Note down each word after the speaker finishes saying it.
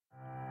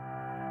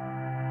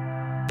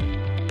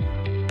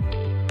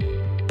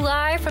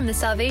Live from the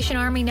Salvation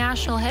Army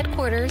National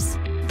Headquarters,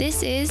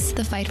 this is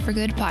the Fight for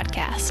Good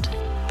podcast.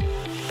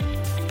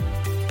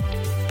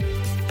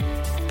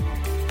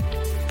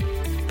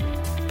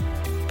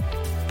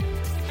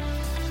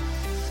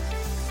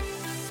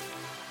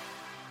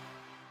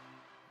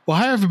 Well,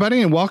 hi,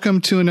 everybody, and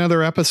welcome to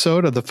another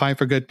episode of the Fight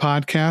for Good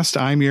podcast.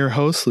 I'm your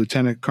host,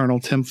 Lieutenant Colonel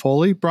Tim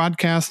Foley,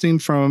 broadcasting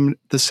from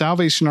the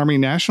Salvation Army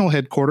National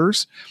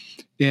Headquarters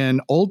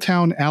in Old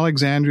Town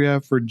Alexandria,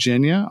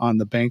 Virginia, on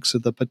the banks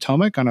of the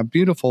Potomac on a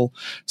beautiful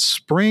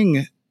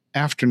spring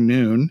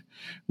afternoon.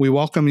 We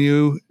welcome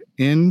you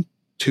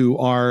into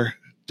our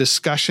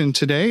discussion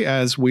today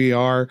as we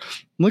are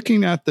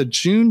looking at the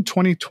June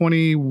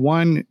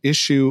 2021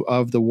 issue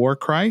of the War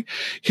Cry.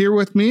 Here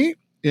with me,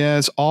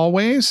 as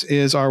always,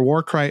 is our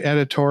War Cry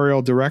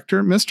editorial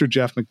director, Mr.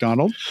 Jeff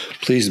McDonald.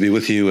 Pleased to be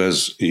with you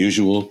as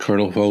usual,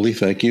 Colonel Foley.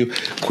 Thank you.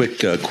 Quick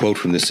quote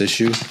from this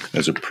issue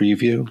as a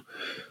preview.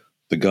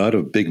 The God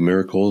of big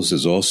miracles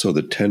is also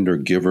the tender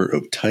giver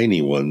of tiny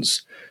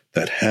ones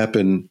that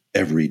happen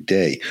every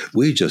day.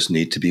 We just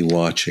need to be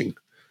watching.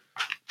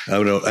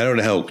 I don't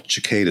know how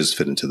cicadas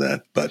fit into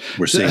that, but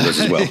we're seeing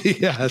this as well.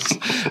 Yes.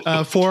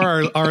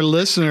 For our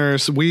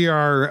listeners, we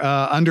are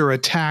under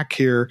attack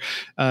here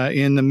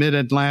in the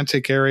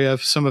mid-Atlantic area.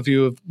 Some of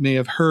you may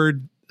have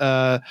heard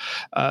that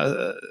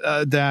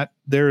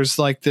there's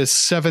like this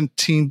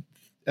 17th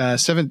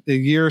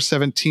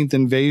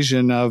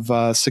invasion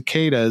of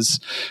cicadas.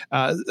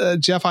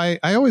 Jeff, I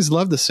always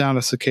love the sound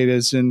of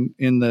cicadas in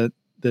the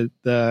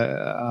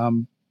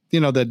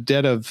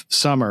dead of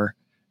summer.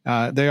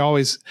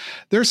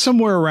 They're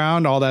somewhere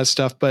around all that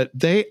stuff, but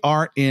they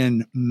are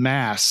in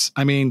mass.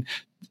 I mean,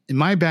 in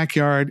my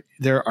backyard,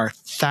 there are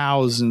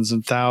thousands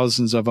and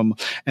thousands of them,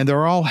 and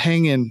they're all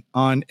hanging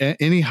on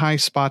any high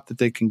spot that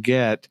they can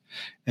get.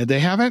 And they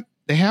haven't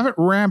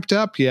ramped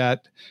up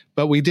yet,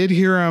 but we did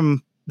hear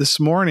them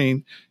this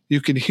morning.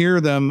 You could hear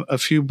them a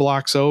few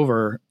blocks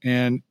over,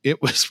 and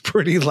it was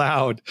pretty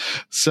loud.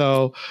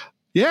 So,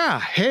 yeah.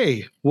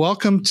 Hey,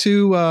 welcome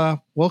to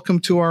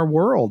our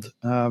world.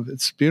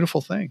 It's a beautiful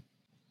thing.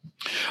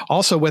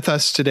 Also with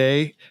us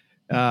today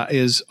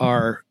is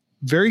our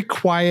very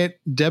quiet,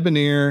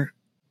 debonair,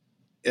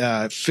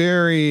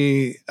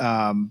 very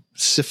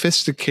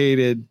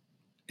sophisticated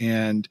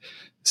and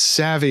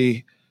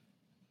savvy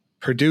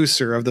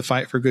producer of the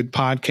Fight for Good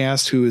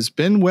podcast, who has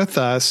been with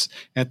us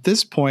at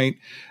this point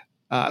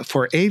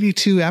for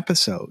 82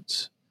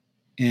 episodes.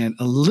 And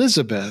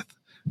Elizabeth,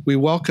 we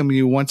welcome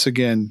you once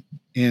again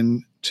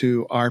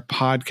into our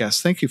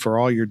podcast. Thank you for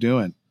all you're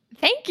doing.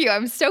 Thank you.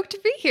 I'm stoked to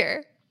be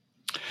here.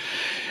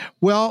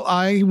 Well,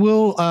 I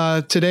will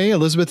today,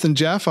 Elizabeth and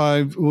Jeff,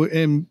 I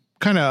am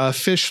kind of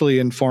officially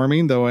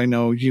informing, though I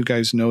know you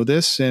guys know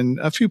this and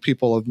a few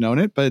people have known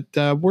it, but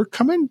we're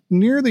coming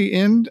near the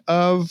end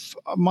of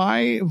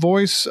my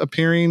voice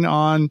appearing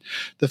on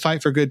the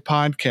Fight for Good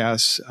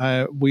podcast.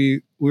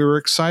 We were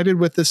excited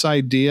with this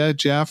idea,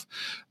 Jeff,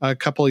 a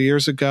couple of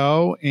years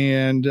ago,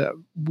 and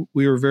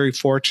we were very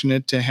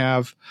fortunate to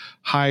have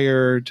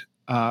hired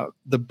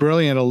the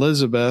brilliant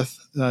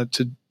Elizabeth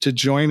to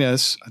join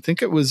us. I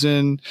think it was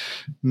in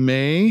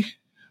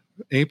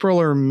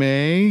April or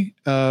May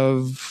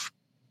of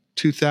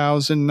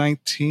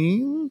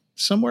 2019,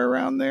 somewhere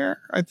around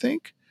there, I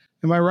think.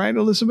 Am I right,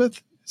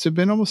 Elizabeth? Has it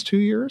been almost 2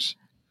 years?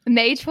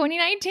 May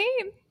 2019.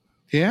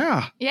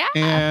 Yeah. Yeah.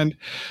 And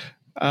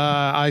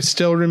I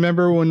still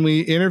remember when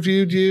we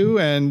interviewed you,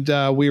 and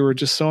we were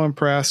just so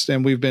impressed,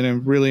 and we've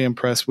been really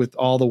impressed with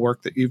all the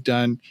work that you've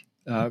done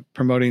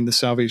promoting the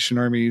Salvation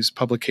Army's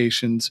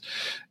publications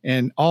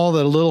and all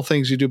the little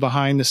things you do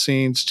behind the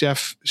scenes.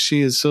 Jeff,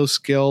 she is so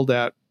skilled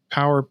at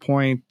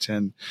PowerPoint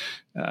and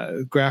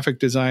graphic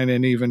design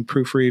and even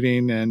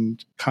proofreading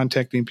and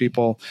contacting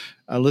people.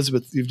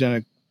 Elizabeth, you've done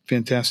a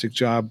fantastic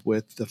job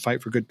with the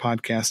Fight for Good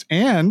podcast.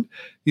 And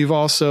you've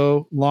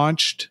also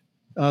launched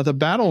the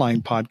Battle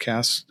Line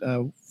podcast,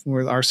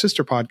 with our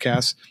sister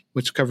podcast,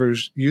 which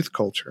covers youth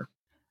culture.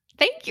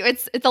 Thank you.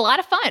 It's a lot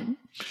of fun.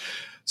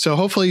 So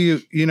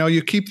hopefully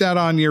you keep that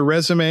on your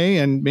resume,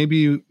 and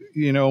maybe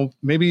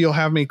you'll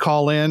have me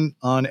call in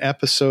on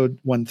episode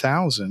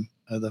 1000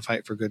 of the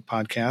Fight for Good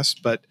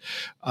podcast. But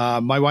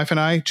my wife and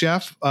I,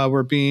 Jeff,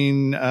 we're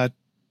being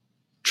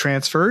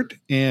transferred,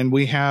 and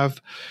we have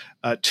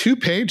 2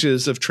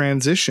 pages of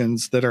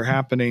transitions that are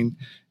happening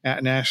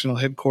at National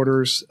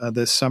Headquarters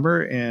this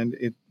summer,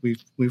 and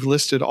we've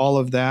listed all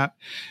of that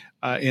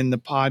in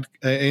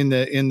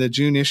the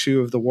June issue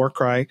of the War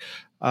Cry.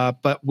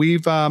 But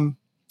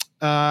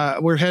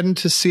we're heading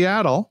to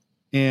Seattle,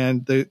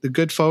 and the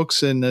good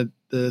folks in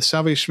the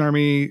Salvation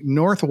Army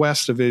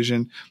Northwest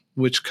Division,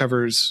 which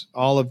covers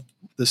all of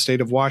the state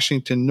of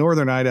Washington,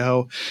 northern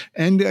Idaho,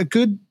 and a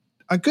good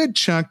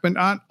chunk, but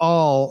not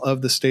all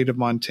of the state of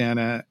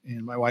Montana.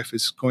 And my wife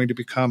is going to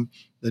become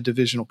the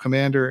divisional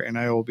commander, and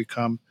I will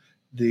become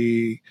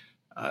the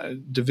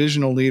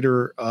divisional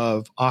leader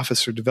of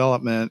officer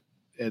development.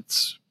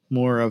 It's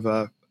more of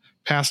a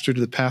pastor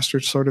to the pastor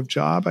sort of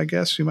job, I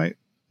guess you might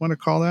want to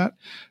call that.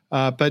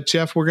 But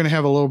Jeff, we're going to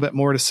have a little bit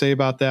more to say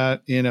about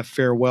that in a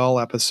farewell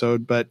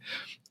episode. But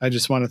I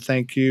just want to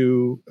thank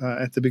you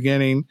at the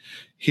beginning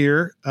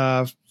here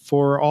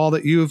for all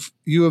that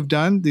you have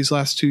done these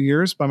last 2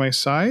 years by my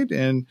side,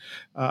 and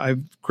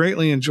I've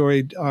greatly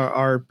enjoyed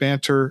our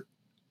banter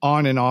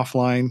on and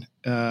offline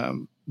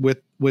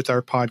with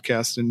our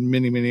podcast and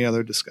many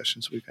other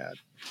discussions we've had.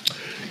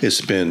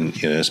 It's been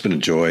a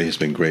joy. It's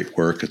been great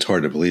work. It's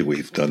hard to believe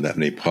we've done that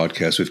many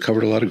podcasts. We've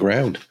covered a lot of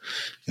ground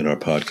in our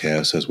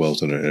podcast as well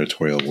as in our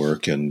editorial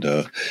work. And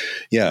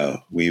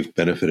we've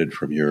benefited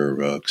from your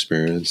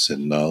experience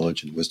and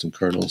knowledge and wisdom,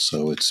 Colonel.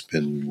 So it's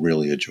been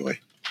really a joy.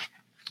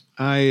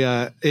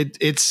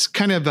 It's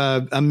kind of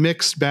a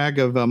mixed bag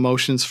of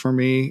emotions for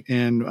me.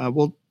 And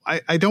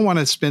I don't want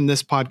to spend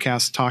this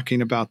podcast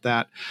talking about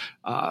that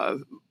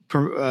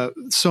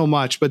so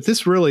much, but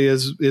this really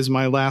is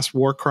my last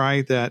war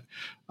cry that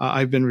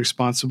I've been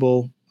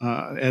responsible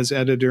as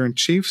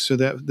editor-in-chief. So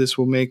that this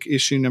will make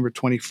issue number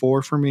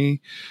 24 for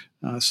me.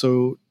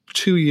 So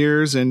 2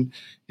 years and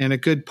a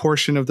good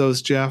portion of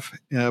those, Jeff,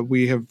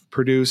 we have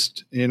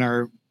produced in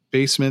our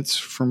basements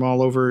from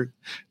all over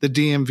the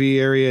DMV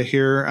area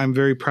here. I'm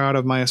very proud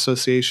of my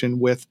association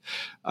with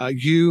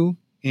you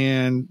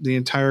and the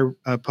entire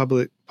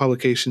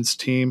publications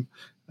team.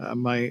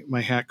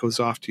 My hat goes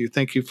off to you.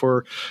 Thank you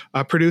for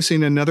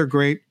producing another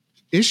great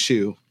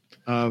issue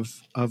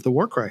of the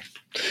War Cry.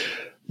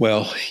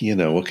 Well,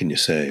 what can you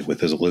say?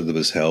 With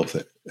Elizabeth's help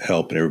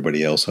and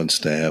everybody else on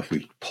staff,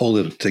 we pulled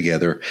it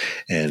together.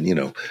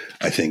 And,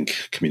 I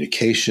think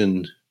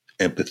communication,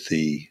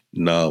 empathy,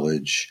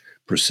 knowledge,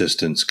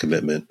 persistence,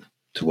 commitment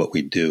to what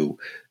we do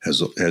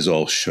has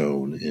all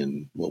shown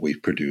in what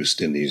we've produced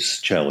in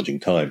these challenging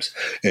times.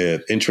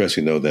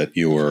 Interesting, though, that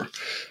your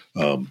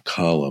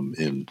column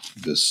in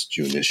this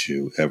June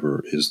issue,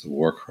 Ever is the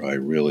War Cry,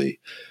 really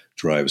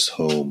drives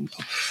home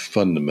a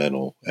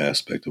fundamental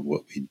aspect of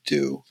what we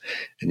do.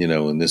 And,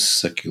 in this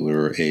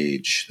secular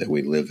age that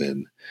we live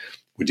in,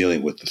 we're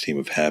dealing with the theme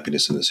of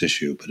happiness in this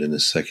issue, but in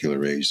this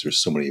secular age, there's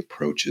so many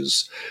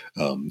approaches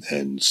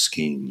and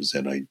schemes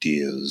and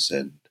ideas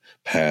and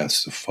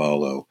paths to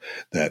follow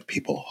that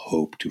people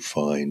hope to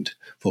find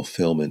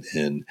fulfillment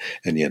in.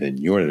 And yet in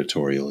your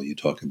editorial, you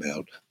talk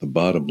about the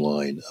bottom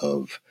line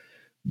of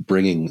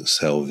bringing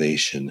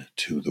salvation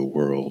to the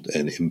world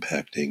and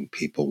impacting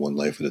people one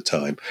life at a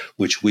time,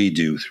 which we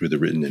do through the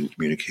written and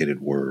communicated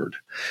word.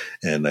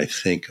 And I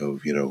think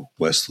of,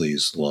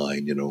 Wesley's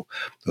line,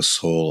 the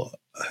soul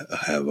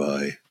have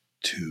I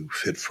to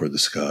fit for the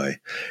sky.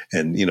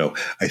 And,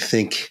 I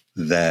think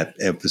that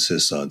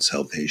emphasis on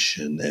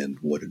salvation and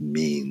what it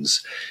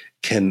means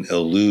can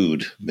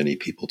elude many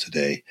people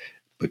today,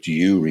 but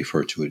you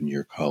refer to it in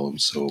your column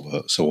so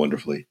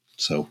wonderfully.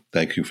 So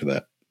thank you for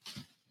that.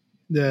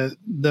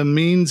 The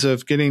means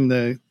of getting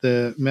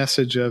the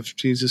message of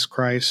Jesus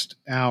Christ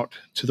out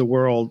to the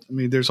world. I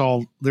mean, there's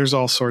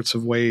all sorts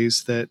of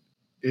ways that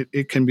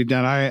it can be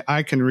done.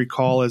 I can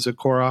recall as a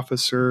Corps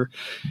officer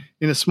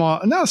in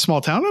not a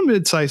small town, a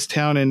mid-sized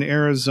town in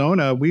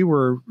Arizona, we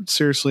were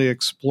seriously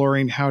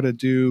exploring how to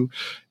do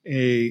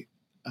it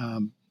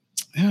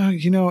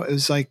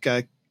was like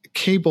a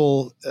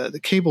cable, the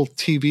cable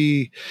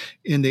TV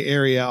in the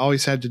area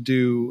always had to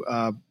do,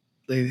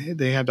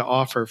 they had to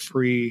offer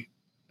free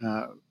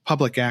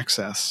public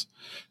access.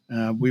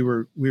 We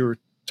were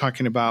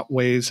talking about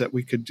ways that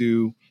we could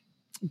do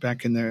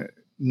back in the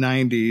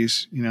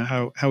 90s,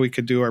 how we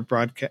could do our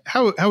broadcast,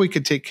 how we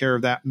could take care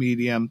of that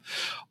medium,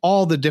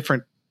 all the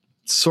different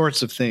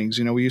sorts of things.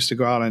 We used to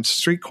go out on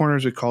street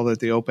corners. We called it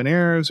the open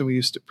airs, and we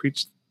used to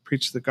preach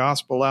the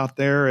gospel out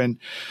there. And,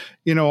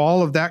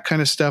 all of that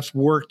kind of stuff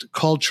worked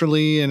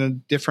culturally in a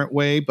different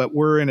way, but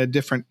we're in a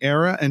different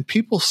era and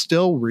people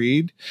still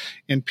read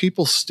and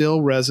people still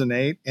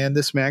resonate. And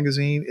this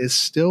magazine is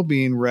still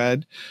being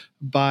read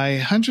by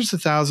hundreds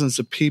of thousands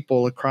of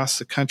people across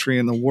the country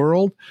and the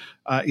world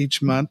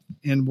each month.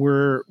 And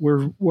we're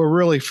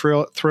really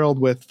thrilled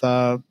with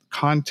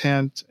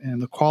content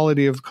and the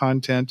quality of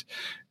content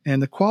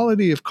and the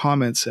quality of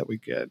comments that we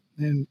get.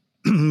 And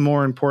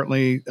more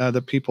importantly,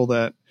 the people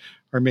that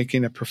are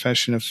making a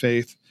profession of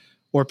faith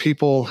or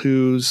people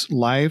whose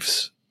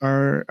lives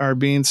are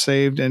being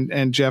saved.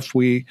 And Jeff,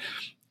 we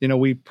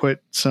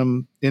put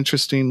some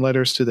interesting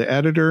letters to the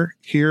editor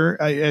here.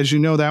 As you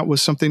know, that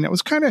was something that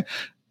was kind of,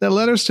 the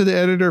letters to the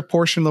editor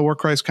portion of the War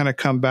Cry kind of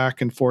come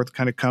back and forth,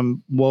 kind of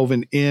come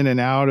woven in and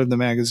out of the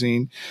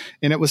magazine.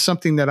 And it was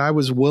something that I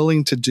was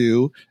willing to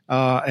do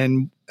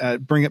and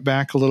bring it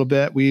back a little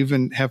bit. We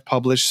even have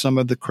published some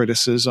of the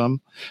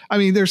criticism. I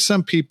mean, there's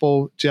some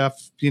people,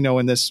 Jeff,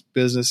 in this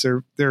business,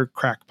 there are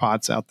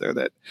crackpots out there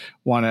that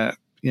want to,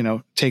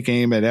 take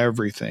aim at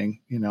everything,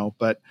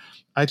 but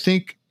I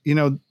think,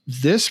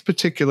 this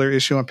particular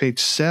issue on page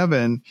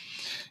 7,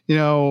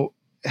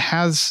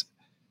 has,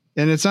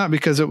 and it's not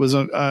because it was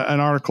an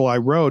article I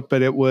wrote,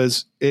 but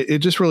it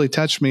just really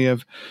touched me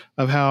of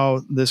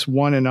how this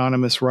one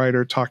anonymous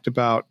writer talked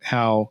about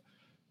how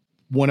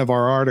one of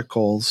our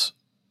articles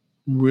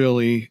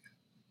really,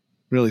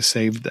 really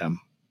saved them.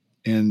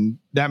 And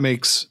that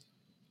makes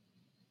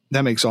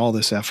that makes all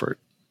this effort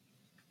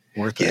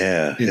worth it.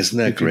 Yeah, isn't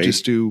that if great? You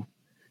just do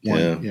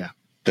one, yeah.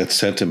 That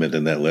sentiment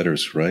in that letter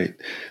is right.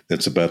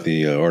 That's about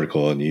the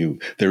article on you.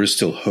 There is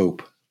still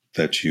hope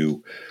that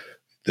you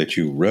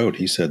wrote.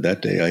 He said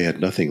that day I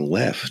had nothing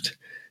left,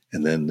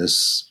 and then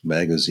this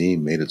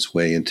magazine made its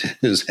way into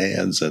his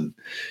hands, and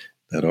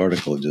that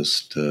article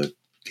just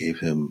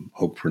gave him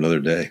hope for another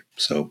day.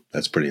 So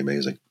that's pretty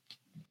amazing.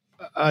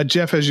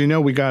 Jeff, as you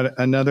know, we got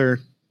another.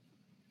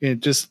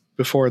 Just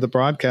before the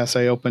broadcast,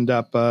 I opened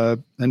up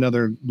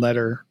another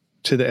letter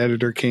to the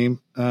editor came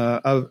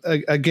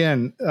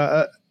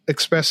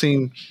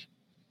expressing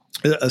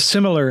a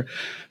similar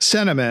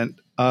sentiment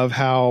of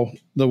how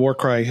the war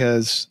cry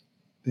has,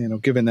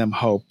 given them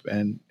hope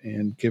and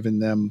given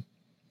them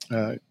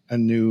a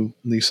new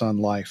lease on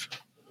life.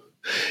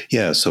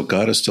 Yeah, so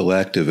God is still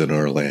active in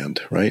our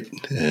land, right?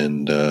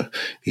 And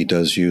he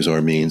does use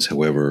our means,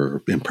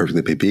 however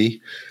imperfectly may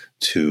be,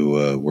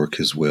 to work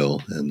his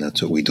will, and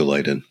that's what we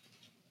delight in.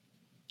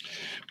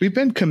 We've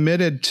been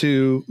committed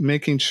to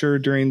making sure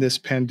during this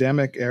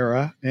pandemic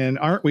era, and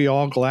aren't we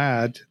all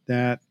glad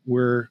that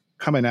we're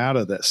coming out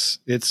of this?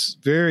 It's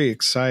very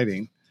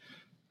exciting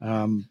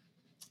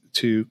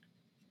to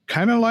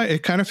kind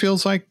of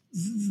feels like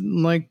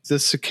the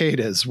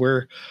cicadas.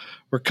 We're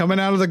coming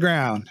out of the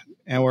ground,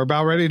 and we're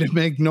about ready to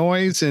make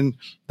noise in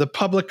the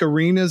public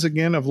arenas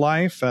again of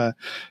life.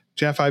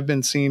 Jeff, I've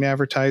been seeing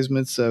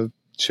advertisements of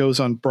shows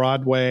on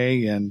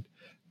Broadway, and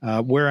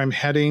where I'm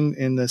heading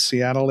in the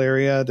Seattle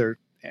area,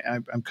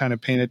 I'm kind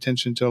of paying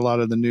attention to a lot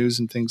of the news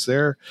and things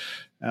there.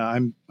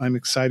 I'm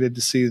excited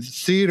to see the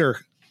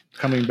theater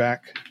coming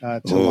back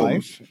to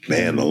life.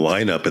 Man, the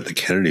lineup at the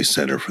Kennedy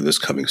Center for this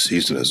coming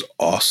season is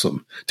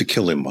awesome. To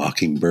Kill a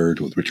Mockingbird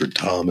with Richard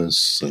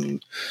Thomas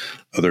and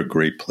other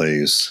great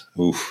plays.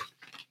 Oof.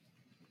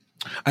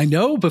 I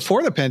know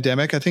before the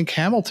pandemic, I think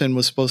Hamilton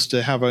was supposed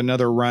to have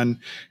another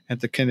run at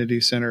the Kennedy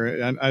Center.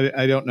 And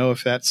I don't know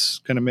if that's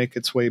going to make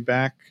its way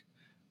back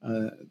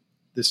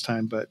this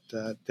time, but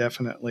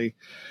definitely.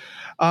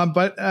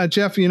 But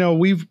Jeff,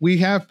 we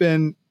have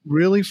been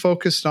really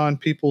focused on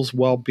people's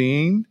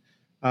well-being,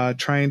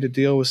 trying to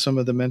deal with some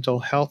of the mental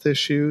health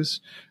issues.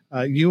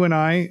 You and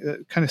I,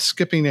 kind of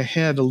skipping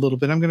ahead a little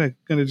bit, I'm going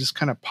to just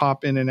kind of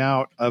pop in and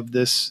out of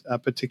this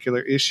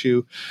particular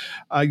issue.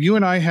 You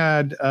and I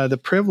had the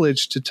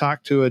privilege to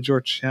talk to a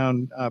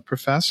Georgetown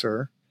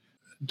professor,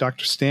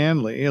 Dr.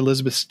 Stanley,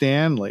 Elizabeth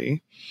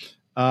Stanley,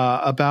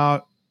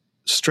 about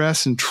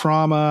stress and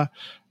trauma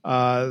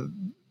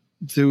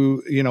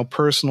through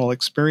personal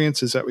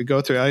experiences that we go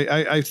through.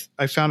 I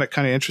found it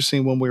kind of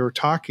interesting when we were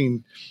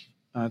talking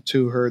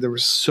to her. There were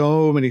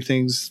so many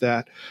things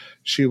that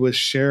she was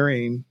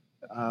sharing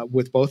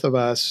with both of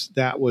us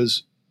that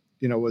was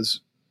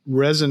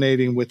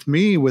resonating with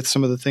me with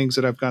some of the things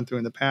that I've gone through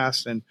in the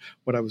past and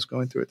what I was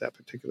going through at that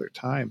particular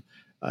time.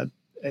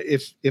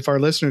 If our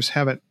listeners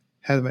haven't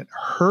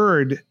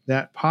heard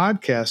that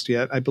podcast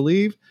yet, I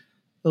believe,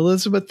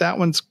 Elizabeth, that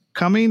one's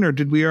coming, or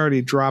did we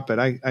already drop it?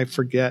 I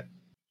forget.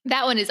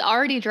 That one is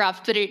already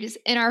dropped, but it is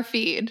in our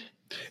feed.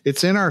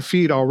 It's in our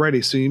feed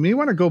already. So you may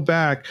want to go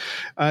back.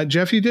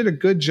 Jeff, you did a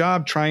good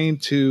job trying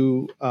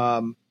to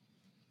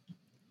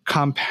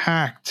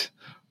compact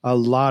a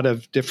lot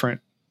of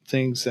different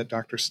things that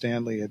Dr.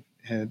 Stanley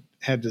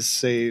had to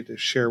say, to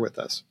share with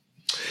us.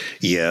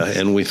 Yeah,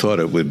 and we thought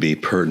it would be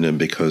pertinent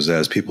because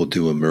as people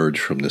do emerge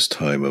from this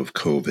time of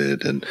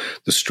COVID and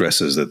the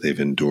stresses that they've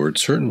endured,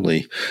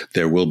 certainly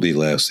there will be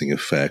lasting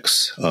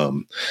effects.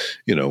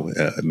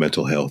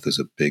 Mental health is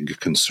a big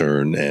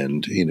concern,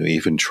 and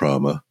even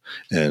trauma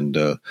and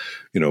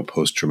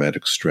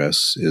post-traumatic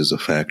stress is a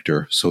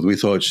factor. So we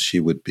thought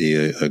she would be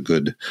a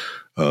good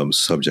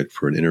subject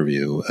for an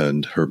interview,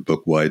 and her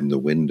book Widen the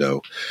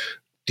Window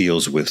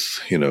deals with,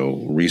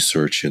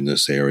 research in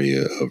this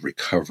area of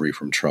recovery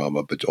from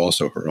trauma, but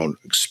also her own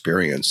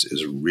experience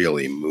is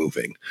really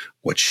moving,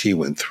 what she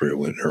went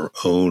through in her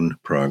own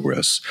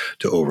progress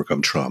to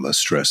overcome trauma,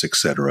 stress,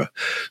 etc.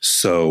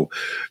 So,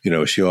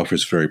 she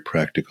offers very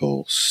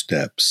practical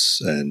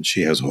steps, and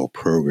she has a whole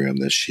program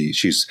that she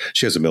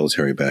has a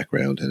military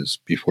background and is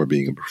before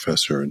being a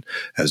professor and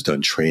has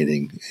done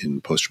training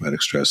in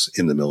post-traumatic stress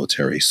in the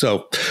military.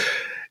 So,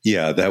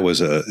 yeah, that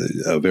was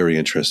a very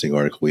interesting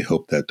article. We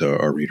hope that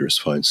our readers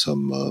find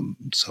some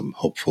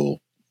hopeful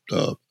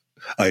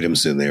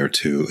items in there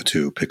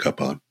to pick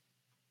up on.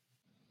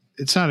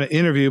 It's not an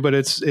interview, but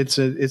it's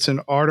an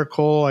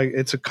article.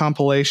 It's a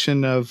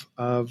compilation of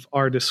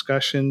our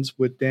discussions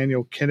with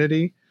Daniel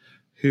Kennedy,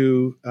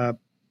 who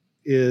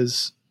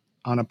is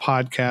on a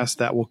podcast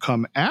that will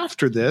come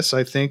after this,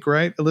 I think,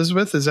 right,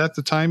 Elizabeth? Is that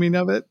the timing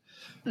of it?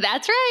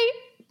 That's right.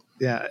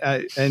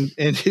 Yeah, and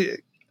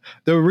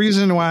the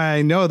reason why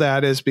I know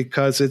that is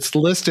because it's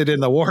listed in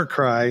the War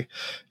Cry.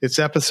 It's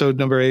episode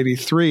number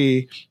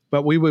 83.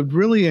 But we would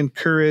really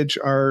encourage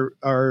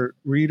our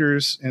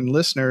readers and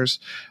listeners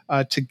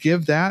to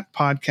give that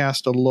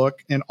podcast a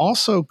look, and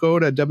also go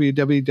to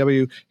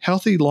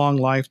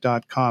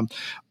www.healthylonglife.com.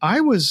 I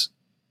was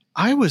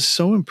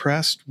so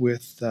impressed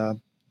with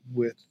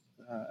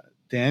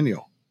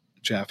Daniel.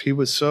 Jeff. He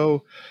was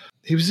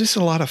just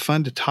a lot of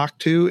fun to talk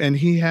to. And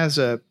he has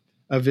a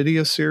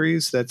video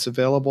series that's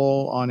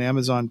available on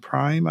Amazon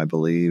Prime, I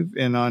believe,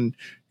 and on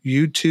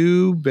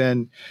YouTube.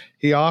 And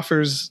he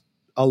offers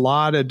a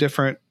lot of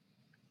different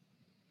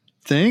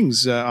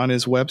things on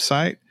his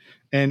website.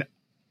 And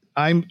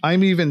I'm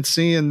even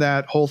seeing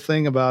that whole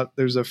thing about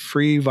there's a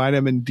free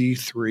vitamin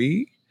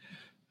D3.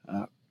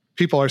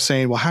 People are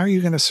saying, well, how are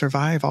you going to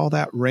survive all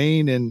that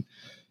rain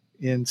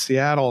in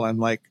Seattle? I'm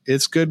like,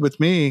 it's good with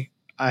me.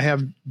 I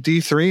have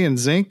D3 and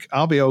zinc.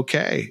 I'll be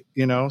okay.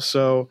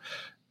 So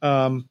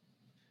I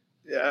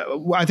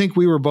think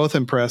we were both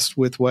impressed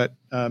with what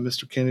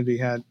Mr. Kennedy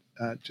had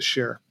to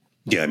share.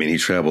 Yeah, I mean, he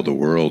traveled the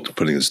world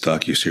putting this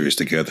docuseries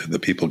together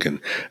that people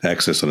can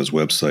access on his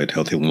website,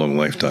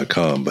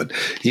 healthylonglife.com. But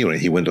he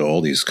went to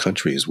all these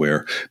countries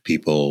where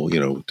people,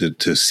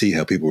 to see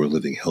how people were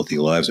living healthy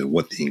lives and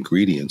what the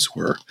ingredients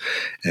were.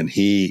 And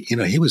he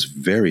was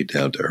very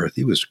down to earth.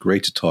 He was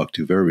great to talk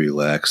to, very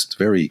relaxed,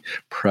 very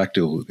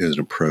practical as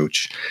an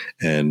approach,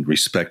 and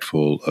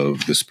respectful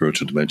of the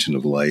spiritual dimension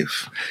of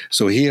life.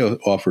 So he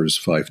offers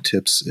 5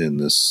 tips in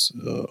this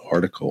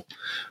article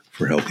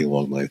for healthy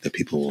long life that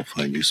people will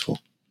find useful.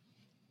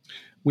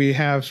 We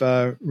have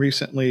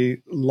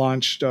recently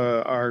launched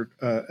our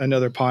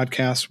another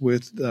podcast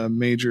with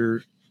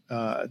Major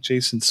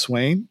Jason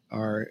Swain,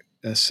 our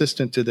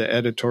assistant to the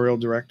editorial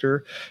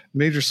director.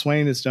 Major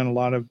Swain has done a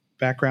lot of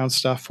background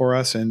stuff for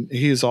us, and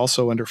he is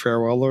also under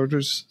farewell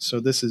orders.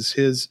 So this is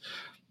his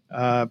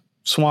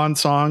swan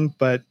song,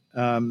 but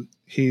we're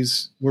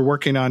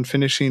working on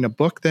finishing a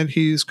book that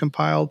he's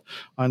compiled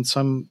on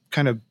some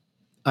kind of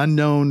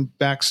unknown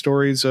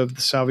backstories of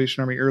the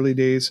Salvation Army early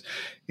days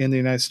in the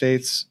United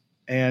States.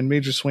 And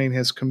Major Swain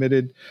has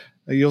committed,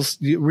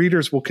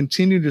 readers will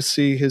continue to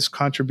see his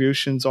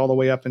contributions all the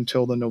way up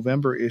until the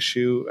November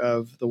issue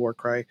of the War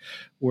Cry,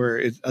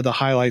 where the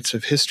highlights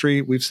of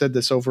history. We've said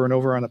this over and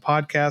over on the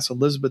podcast.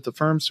 Elizabeth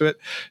affirms to it.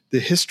 The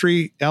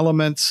history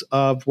elements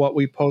of what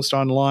we post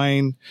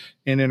online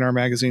and in our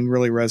magazine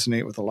really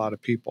resonate with a lot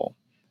of people.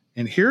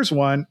 And here's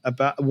one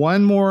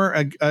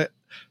more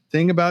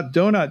thing about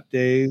Donut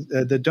Day,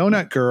 the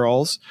Donut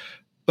Girls.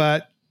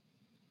 But,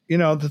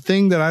 the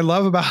thing that I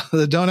love about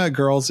the Donut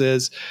Girls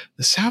is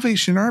the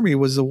Salvation Army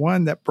was the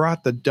one that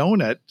brought the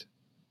donut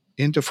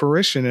into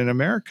fruition in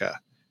America.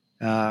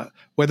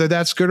 Whether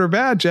that's good or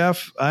bad,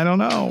 Jeff, I don't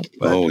know.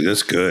 Oh,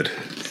 that's good.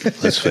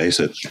 Let's face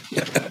it.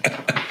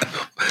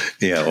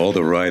 Yeah, all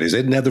the varieties. They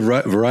didn't have the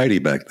variety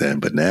back then,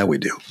 but now we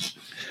do.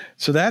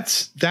 So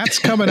that's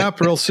coming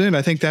up real soon.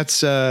 I think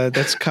that's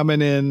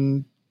coming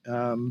in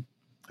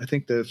I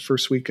think the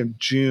first week of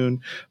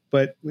June,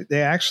 but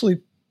they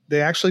actually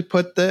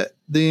put the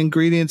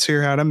ingredients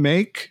here, how to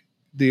make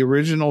the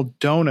original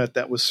donut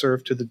that was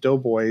served to the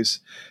doughboys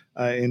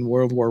in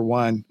World War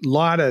I. A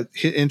lot of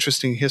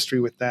interesting history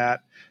with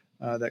that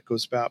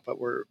goes about, but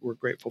we're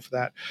grateful for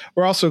that.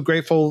 We're also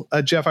grateful,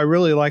 Jeff, I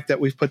really like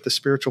that we've put the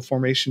spiritual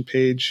formation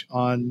page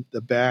on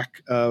the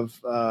back of,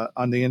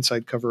 on the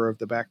inside cover of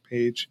the back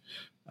page.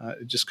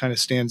 It just kind of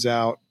stands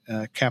out.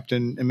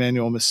 Captain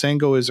Emmanuel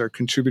Masengo is our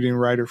contributing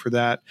writer for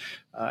that,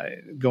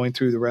 going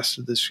through the rest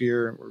of this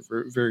year.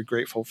 We're very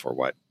grateful for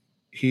what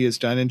he has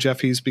done. And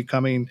Jeff, he's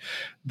becoming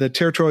the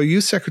Territorial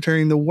Youth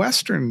Secretary in the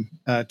Western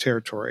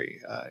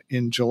Territory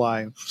in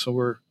July.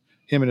 So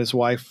him and his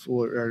wife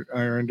are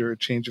under a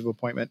change of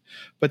appointment.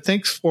 But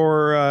thanks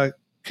for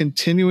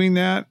continuing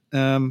that.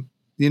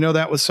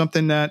 That was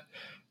something that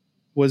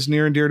was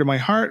near and dear to my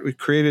heart. We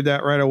created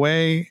that right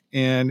away,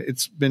 and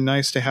it's been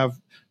nice to have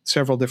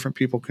several different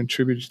people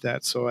contribute to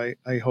that. So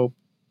I hope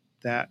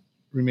that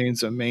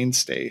remains a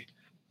mainstay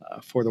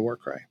for the War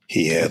Cry.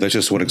 Yeah, that's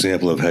just one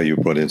example of how you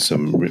brought in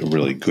some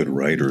really good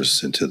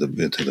writers into the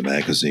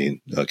magazine.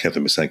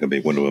 Captain Masengo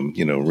being one of them,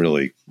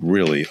 really,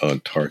 really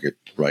on target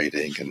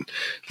writing. And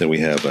then we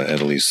have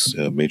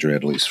Major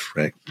Annalise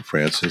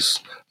Francis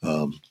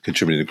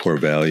contributing to core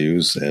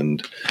values.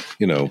 And,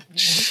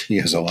 he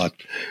has a lot,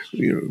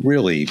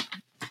 really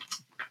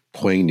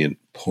poignant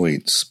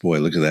points. Boy,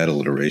 look at that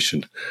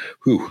alliteration.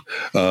 Whew.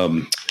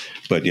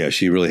 But yeah,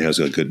 she really has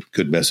a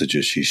good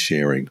messages she's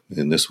sharing.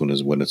 And this one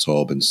is when it's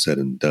all been said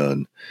and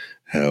done,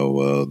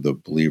 how the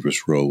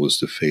believer's role is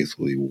to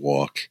faithfully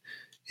walk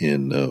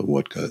in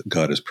what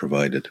God has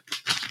provided.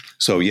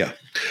 So yeah,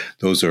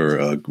 those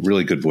are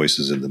really good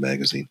voices in the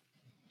magazine.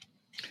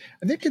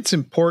 I think it's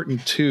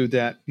important too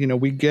that,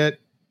 we get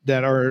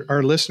that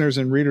our listeners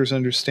and readers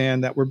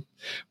understand that we're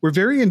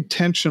very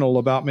intentional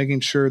about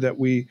making sure that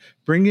we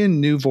bring in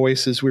new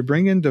voices, we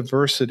bring in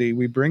diversity,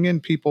 we bring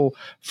in people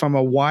from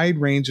a wide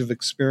range of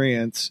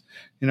experience.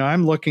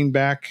 I'm looking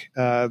back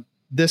the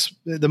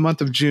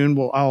month of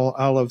June.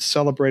 I'll have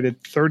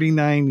celebrated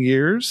 39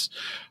 years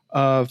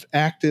of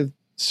active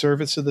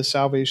service of the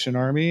Salvation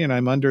Army, and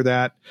I'm under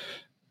that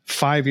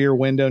 5-year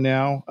window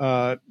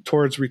now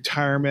towards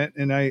retirement.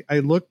 And I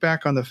look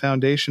back on the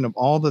foundation of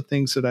all the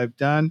things that I've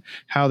done,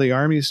 how the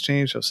Army has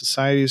changed, how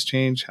society has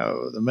changed,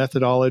 how the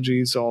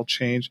methodologies all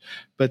changed.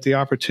 But the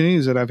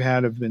opportunities that I've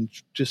had have been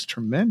just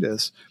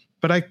tremendous.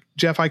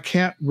 Jeff, I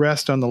can't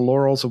rest on the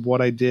laurels of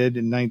what I did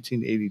in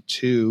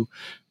 1982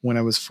 when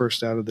I was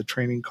first out of the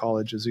training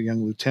college as a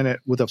young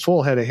lieutenant with a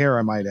full head of hair,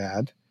 I might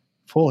add,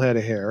 full head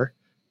of hair,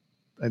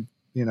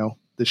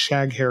 the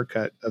shag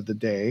haircut of the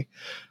day.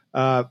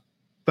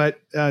 But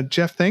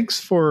Jeff, thanks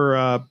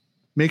for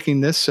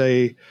making this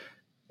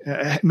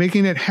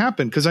making it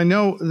happen, because I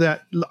know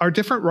that our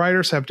different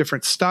writers have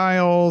different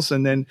styles,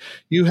 and then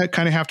you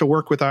kind of have to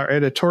work with our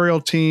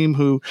editorial team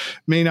who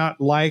may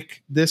not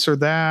like this or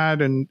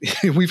that, and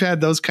we've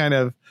had those kind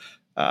of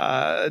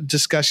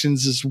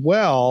discussions as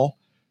well,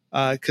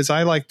 because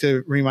I like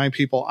to remind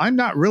people I'm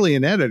not really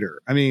an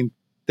editor. I mean,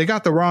 they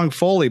got the wrong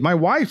Foley. My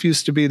wife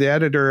used to be the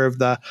editor of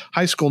the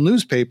high school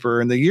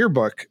newspaper and the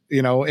yearbook,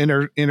 in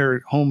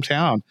her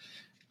hometown.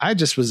 I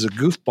just was a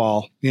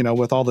goofball,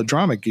 with all the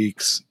drama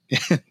geeks.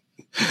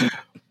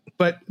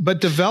 But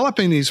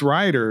developing these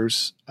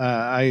writers,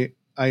 I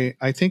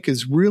think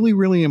is really,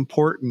 really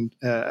important,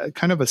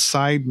 kind of a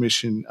side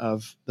mission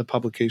of the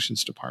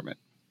publications department.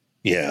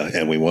 Yeah,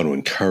 and we want to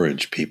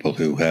encourage people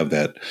who have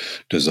that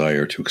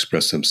desire to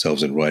express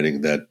themselves in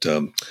writing that,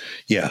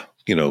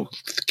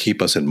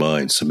 keep us in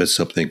mind, submit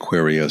something,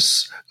 query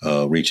us,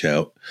 reach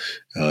out.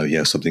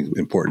 Something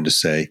important to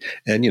say.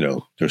 And,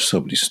 there's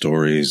so many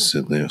stories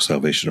in the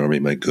Salvation Army.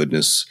 My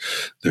goodness,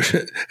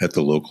 they're at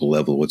the local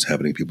level, what's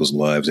happening in people's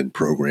lives and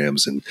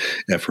programs and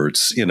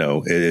efforts. It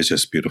is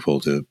just beautiful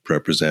to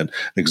represent.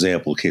 An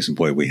example, case in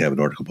point, we have an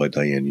article by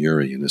Diane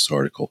Urey in this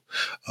article,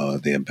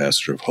 the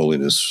Ambassador of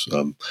Holiness,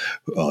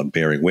 on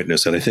bearing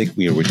witness. And I think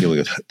we're dealing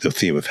with the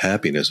theme of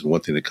happiness. And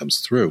one thing that comes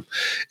through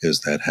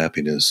is that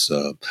happiness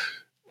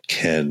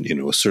can,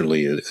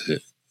 certainly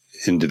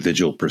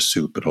individual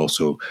pursuit, but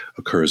also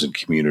occurs in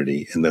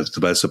community. And that's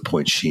the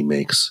point she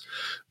makes,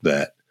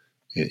 that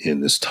in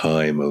this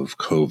time of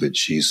COVID,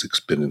 she's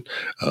been in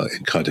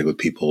contact with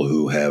people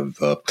who have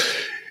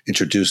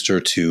introduced her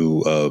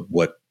to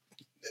what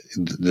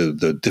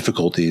the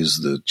difficulties,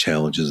 the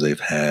challenges they've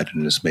had,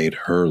 and it's made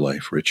her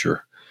life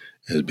richer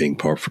as being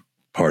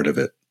part of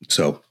it.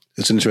 So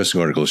it's an interesting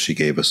article she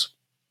gave us.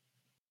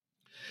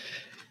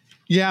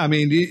 Yeah, I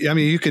mean,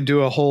 we could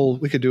do a whole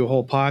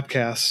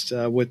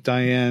podcast with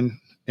Diane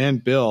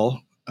and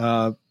Bill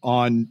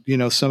on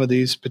some of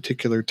these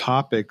particular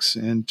topics,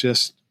 and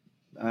just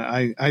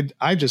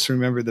I just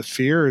remember the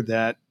fear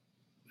that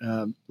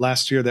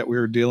last year that we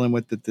were dealing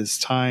with at this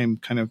time,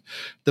 kind of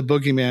the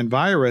boogeyman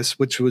virus,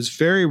 which was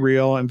very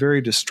real and very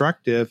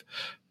destructive,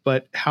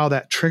 but how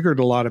that triggered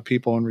a lot of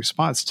people in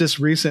response. Just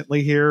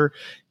recently here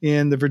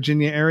in the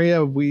Virginia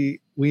area, we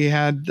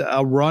had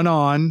a run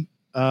on.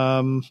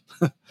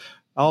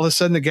 All of a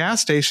sudden the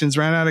gas stations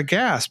ran out of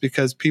gas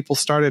because people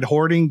started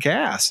hoarding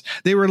gas.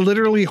 They were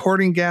literally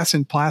hoarding gas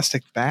in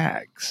plastic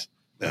bags.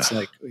 It's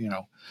like,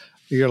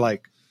 you're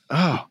like,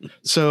 oh,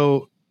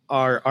 so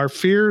our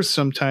fears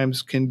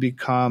sometimes can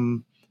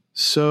become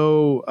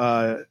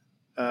so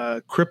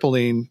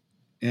crippling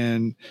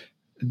and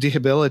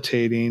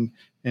debilitating.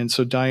 And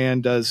so Diane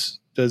does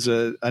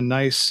a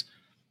nice,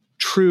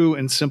 true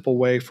and simple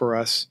way for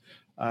us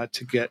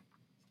to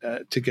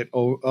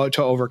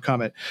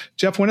overcome it.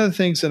 Jeff, one of the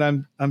things that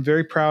I'm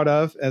very proud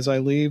of as I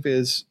leave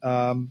is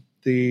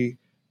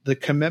the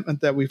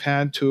commitment that we've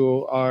had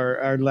to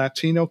our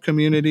Latino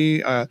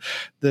community,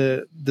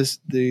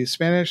 the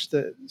Spanish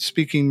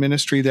speaking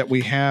ministry that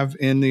we have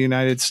in the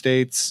United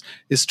States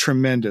is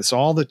tremendous.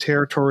 All the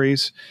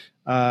territories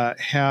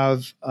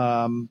have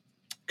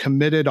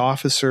committed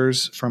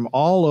officers from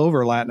all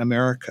over Latin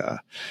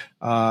America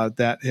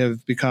that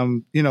have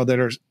become, that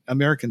are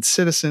American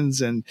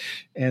citizens, and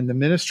the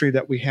ministry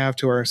that we have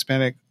to our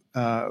Hispanic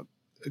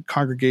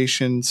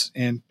congregations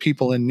and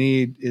people in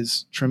need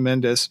is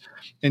tremendous.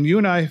 And you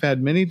and I have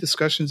had many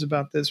discussions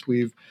about this.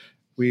 We've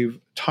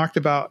talked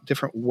about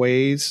different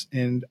ways,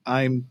 and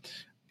I'm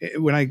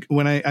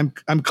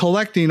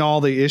collecting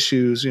all the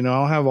issues.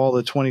 I'll have all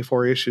the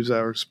 24 issues that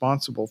I'm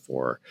responsible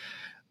for.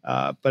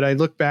 But I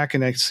look back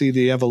and I see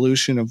the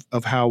evolution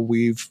of how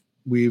we've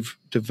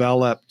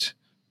developed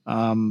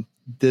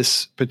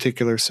this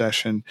particular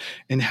session,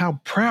 and how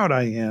proud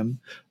I am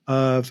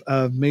of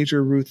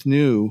Major Ruth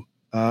New,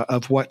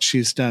 of what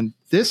she's done.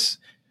 This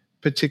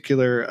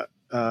particular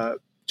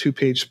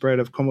 2-page spread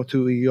of Como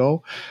Tú y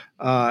Yo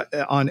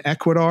on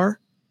Ecuador.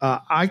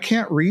 I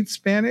can't read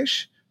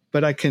Spanish,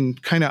 but I can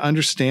kind of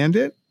understand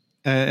it,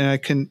 and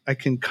I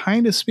can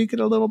kind of speak it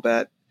a little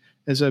bit,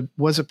 as I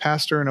was a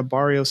pastor in a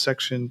barrio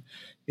section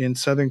in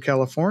Southern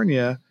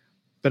California.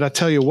 But I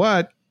tell you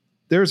what,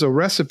 there's a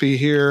recipe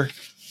here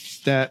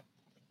that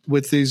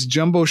with these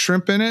jumbo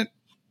shrimp in it,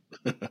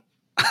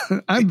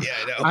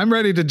 I'm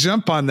ready to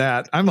jump on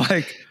that. I'm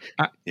like,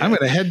 I'm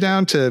going to head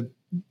down to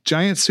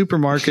Giant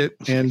Supermarket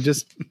and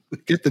just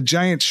get the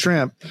giant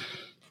shrimp,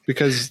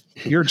 because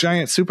your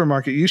Giant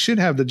Supermarket, you should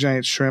have the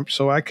giant shrimp.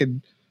 So I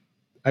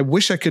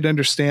wish I could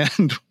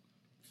understand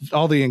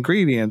all the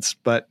ingredients,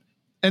 but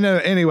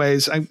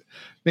anyways, I'm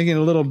making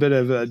a little bit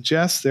of a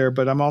jest there,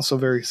 but I'm also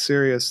very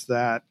serious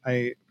that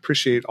I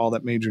appreciate all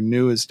that Major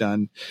New has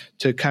done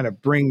to kind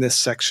of bring this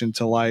section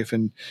to life,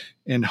 and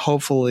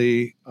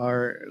hopefully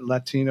our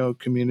Latino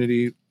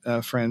community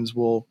friends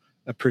will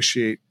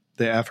appreciate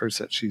the efforts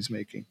that she's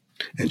making.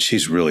 And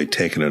she's really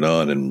taken it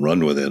on and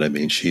run with it. I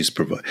mean,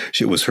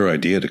 it was her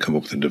idea to come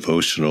up with a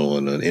devotional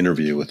and an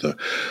interview with a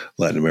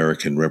Latin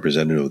American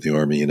representative of the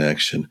Army in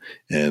action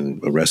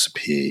and a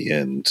recipe.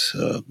 And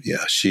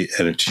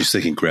she's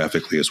thinking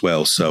graphically as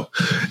well. So,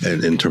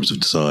 and in terms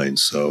of design.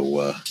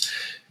 So,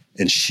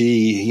 and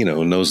she,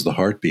 knows the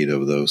heartbeat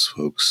of those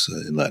folks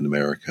in Latin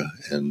America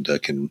and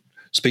can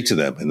speak to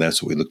them. And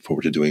that's what we look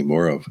forward to doing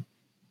more of.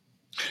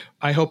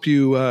 I hope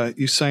you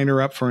sign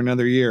her up for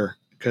another year,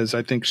 because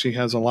I think she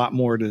has a lot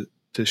more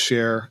to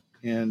share.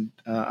 And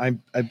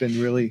I've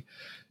been really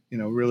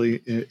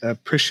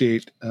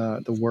appreciate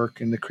the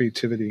work and the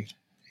creativity.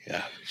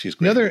 Yeah, she's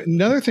great.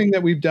 Another thing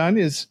that we've done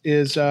is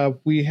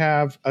we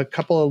have a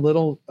couple of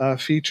little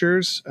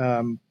features.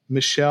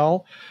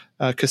 Michelle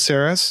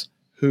Caceres,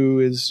 who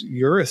is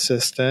your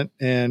assistant,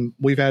 and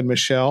we've had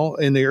Michelle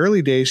in the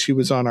early days. She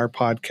was on our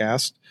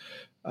podcast,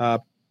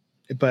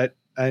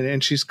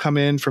 and she's come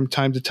in from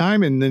time to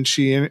time, and then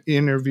she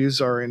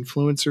interviews our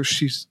influencers.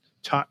 She's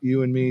taught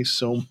you and me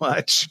so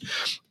much.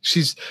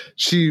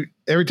 She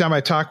every time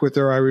I talk with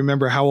her, I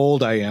remember how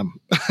old I am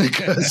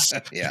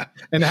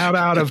and how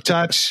out of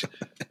touch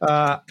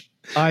I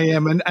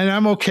am, and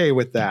I'm okay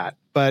with that.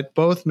 But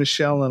both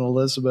Michelle and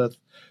Elizabeth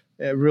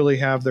really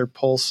have their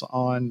pulse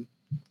on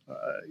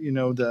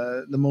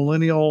the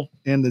millennial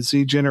and the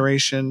Z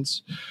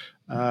generations,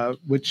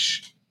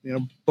 which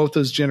both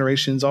those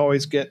generations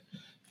always get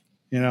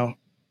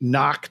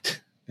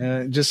knocked,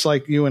 just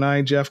like you and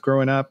I, Jeff,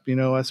 growing up,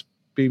 us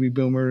baby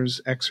boomers,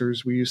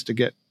 Xers, we used to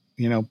get,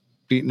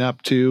 beaten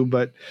up too.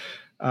 But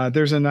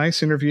there's a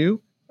nice interview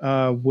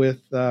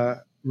with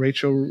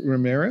Rachel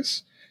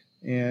Ramirez,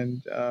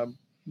 and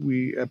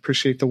we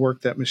appreciate the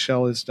work that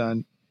Michelle has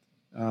done.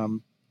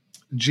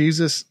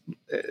 Jesus,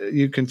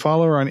 you can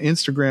follow her on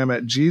Instagram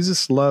at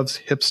Jesus Loves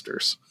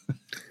Hipsters.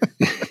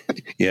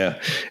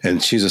 Yeah.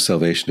 And she's a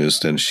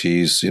Salvationist, and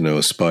she's,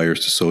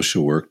 aspires to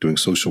social work, doing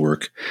social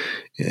work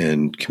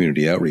and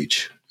community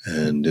outreach,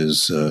 and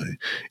is,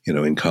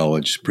 in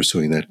college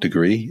pursuing that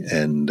degree,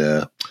 and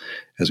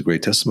has a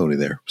great testimony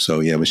there. So,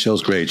 yeah,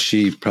 Michelle's great.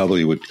 She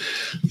probably would,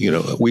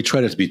 we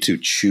try not to be too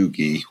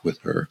chuggy with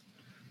her.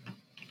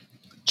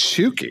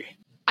 Chuggy?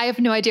 I have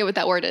no idea what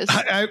that word is.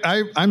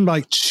 I'm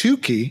like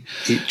chuggy.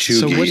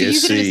 So what do you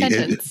use it in a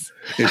sentence?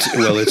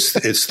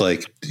 It's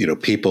like,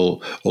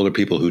 older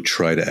people who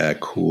try to act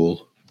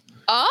cool.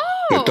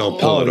 Oh. But don't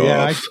pull it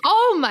off.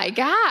 Oh my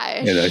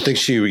gosh. And I think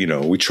she,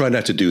 we try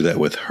not to do that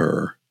with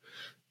her.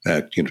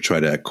 Try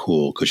to act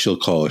cool, because she'll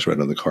call us right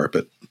on the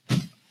carpet.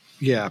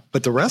 Yeah.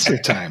 But the rest of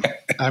the time,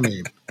 I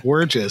mean,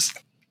 we're just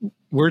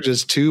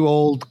two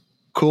old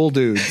cool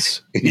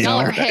dudes.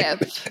 Y'all are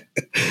hip.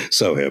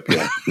 So hip,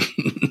 yeah.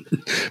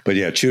 But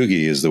yeah,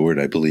 chuggy is the word,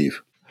 I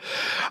believe.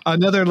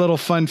 Another little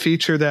fun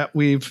feature that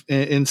we've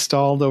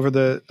installed over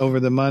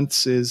the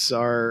months is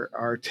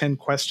our 10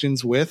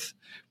 questions with,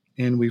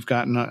 and we've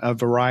gotten a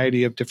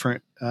variety of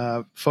different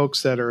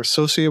folks that are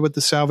associated with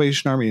the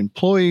Salvation Army,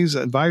 employees,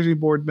 advisory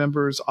board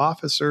members,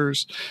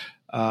 officers,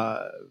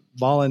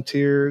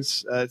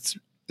 volunteers.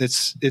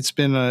 It's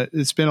been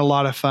a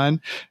lot of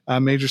fun.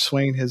 Major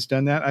Swain has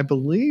done that. I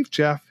believe,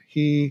 Jeff,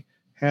 he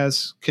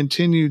has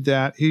continued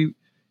that.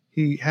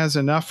 He has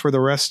enough for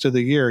the rest of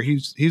the year.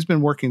 He's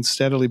been working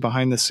steadily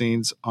behind the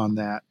scenes on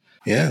that.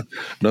 Yeah.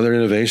 Another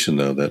innovation,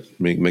 though, that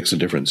makes a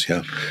difference.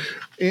 Yeah.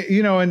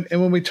 And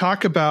when we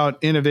talk about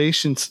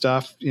innovation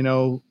stuff,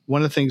 one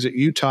of the things that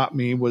you taught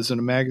me was that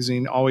a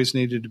magazine always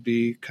needed to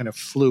be kind of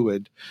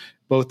fluid,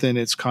 both in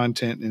its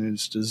content and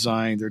its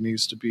design. There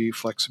needs to be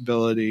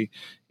flexibility.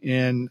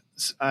 And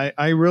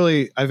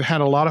I've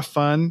had a lot of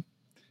fun,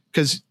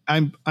 because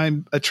I'm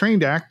a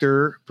trained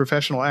actor,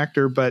 professional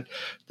actor, but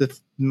the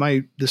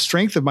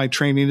strength of my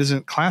training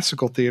isn't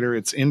classical theater,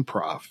 it's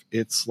improv.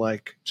 It's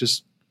like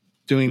just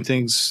doing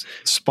things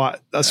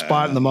spot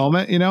in the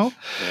moment, Oh,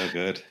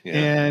 good. Yeah.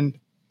 And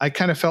I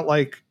kind of felt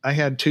like I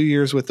had 2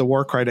 years with the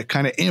War Cry to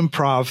kind of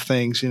improv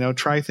things,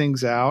 try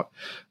things out.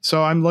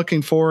 So I'm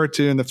looking forward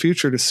to in the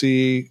future to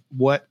see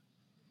what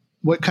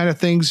kind of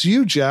things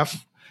you,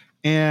 Jeff,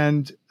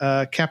 and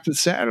Captain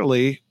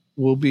Satterley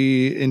will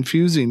be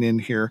infusing in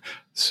here.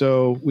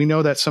 So we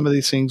know that some of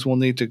these things will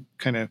need to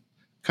kind of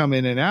come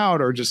in and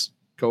out or just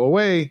go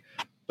away,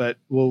 but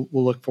we'll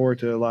look forward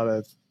to a lot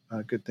of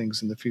good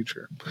things in the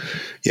future.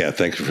 Yeah,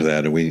 thank you for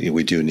that. And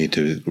we do need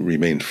to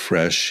remain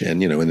fresh.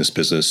 And, in this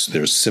business,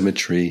 there's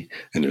symmetry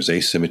and there's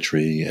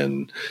asymmetry.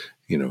 And,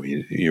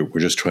 we're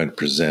just trying to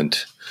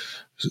present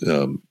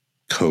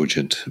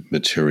cogent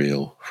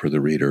material for the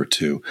reader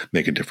to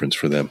make a difference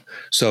for them.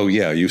 So,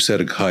 yeah, you've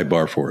set a high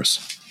bar for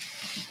us.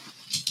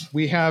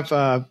 We have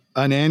an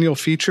annual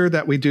feature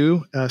that we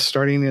do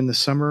starting in the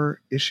summer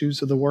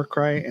issues of the War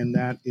Cry, and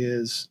that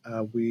is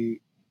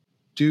we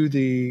do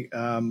the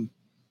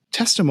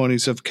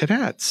testimonies of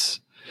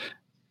cadets,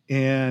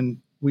 and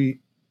we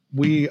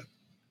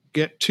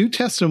get 2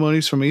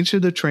 testimonies from each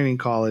of the training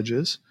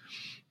colleges,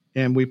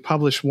 and we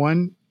publish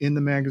one in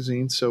the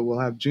magazine. So we'll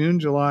have June,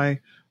 July,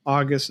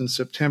 August, and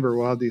September.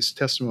 We'll have these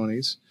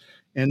testimonies.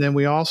 And then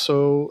we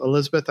also,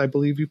 Elizabeth, I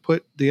believe you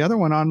put the other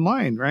one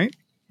online, right?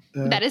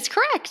 That is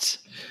correct.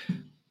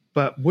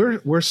 But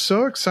we're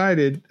so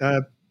excited.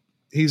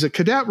 He's a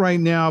cadet right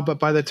now, but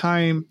by the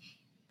time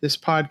this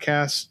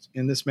podcast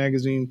and this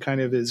magazine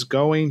kind of is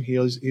going,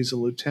 he's a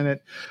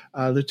lieutenant.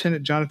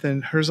 Lieutenant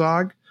Jonathan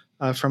Herzog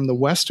from the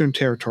Western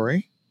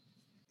Territory.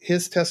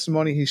 His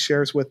testimony, he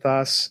shares with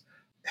us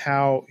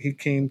how he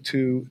came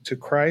to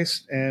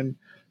Christ. And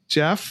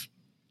Jeff,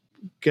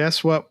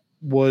 guess what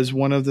was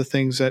one of the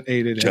things that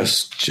aided him?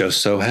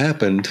 Just so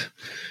happened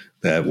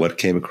that what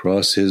came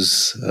across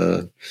his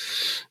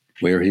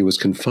where he was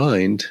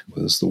confined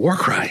was the war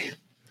cry.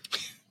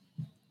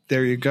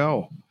 There you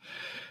go.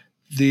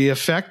 The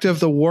effect of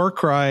the war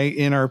cry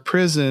in our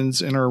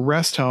prisons, in our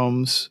rest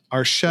homes,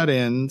 our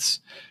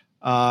shut-ins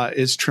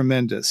is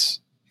tremendous.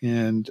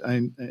 And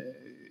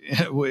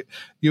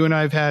you and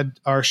I have had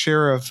our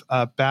share of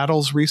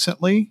battles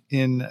recently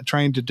in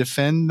trying to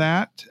defend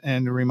that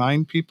and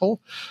remind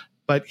people.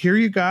 But here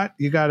you got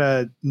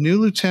a new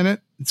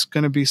lieutenant. It's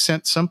going to be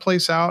sent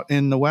someplace out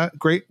in the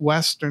Great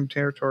Western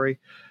Territory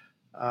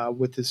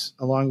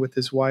along with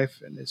his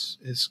wife and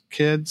his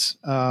kids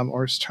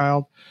or his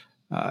child.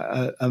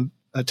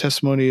 A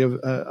testimony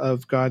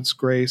of God's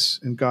grace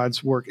and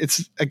God's work.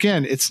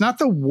 It's not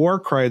the war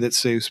cry that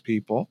saves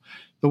people.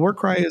 The war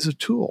cry is a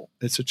tool.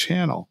 It's a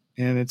channel,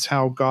 and it's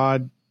how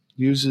God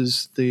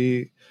uses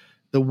the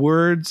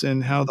words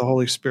and how the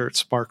Holy Spirit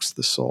sparks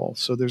the soul.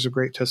 So there's a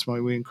great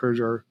testimony. We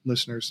encourage our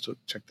listeners to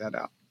check that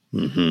out.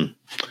 Mm-hmm.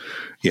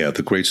 Yeah,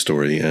 the great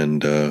story.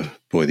 And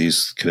boy,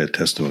 these cadet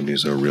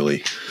testimonies are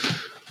really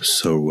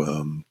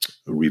so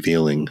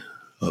revealing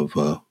of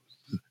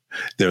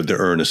their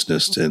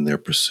earnestness in their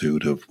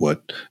pursuit of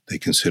what they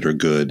consider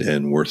good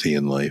and worthy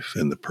in life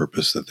and the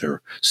purpose that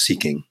they're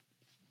seeking.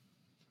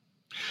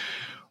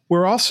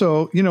 We're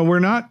also, we're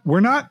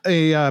not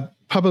a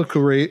public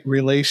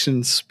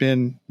relations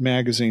spin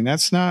magazine.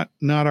 That's not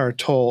our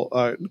toll.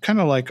 Kind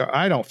of like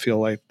I don't feel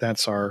like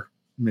that's our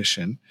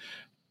mission,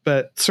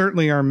 but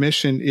certainly our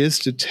mission is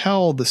to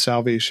tell the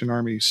Salvation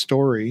Army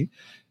story,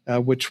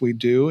 which we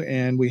do,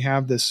 and we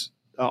have this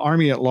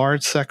Army at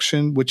Large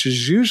section, which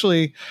is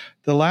usually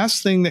the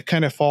last thing that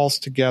kind of falls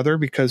together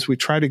because we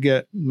try to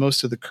get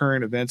most of the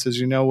current events. As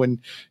you know, when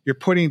you're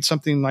putting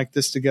something like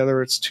this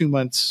together, it's 2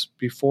 months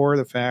before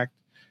the fact.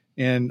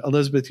 And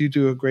Elizabeth, you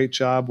do a great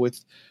job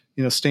with,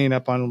 staying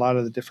up on a lot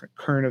of the different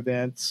current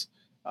events.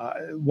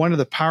 One of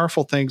the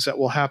powerful things that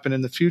will happen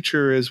in the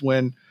future is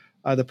when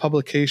the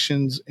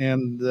publications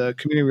and the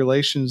community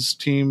relations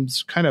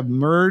teams kind of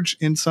merge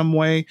in some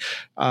way.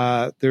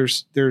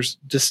 There's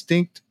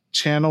distinct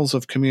channels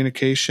of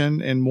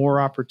communication and more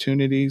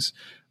opportunities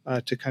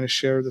to kind of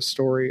share the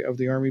story of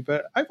the Army.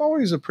 But I've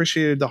always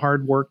appreciated the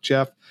hard work,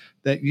 Jeff,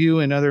 that you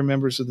and other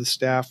members of the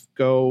staff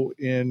go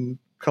in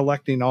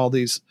collecting all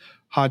these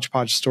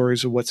hodgepodge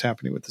stories of what's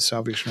happening with the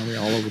Salvation Army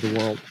all over the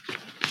world.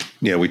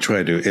 Yeah, we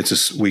try to.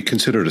 We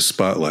consider it a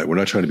spotlight. We're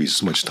not trying to be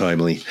so much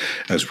timely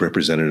as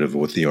representative of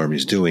what the Army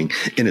is doing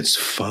in its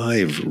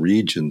 5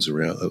 regions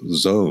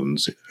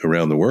zones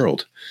around the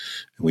world,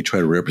 and we try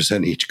to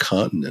represent each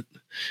continent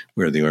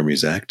where the Army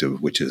is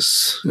active, which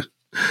is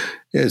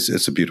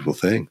it's a beautiful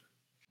thing.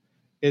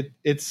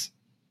 It's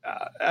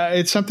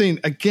something,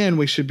 again,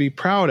 we should be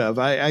proud of.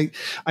 I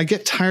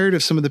get tired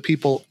of some of the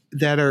people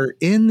that are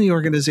in the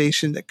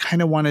organization that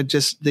kind of want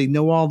to they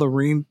know all the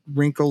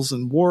wrinkles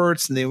and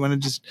warts, and they want to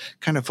just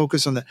kind of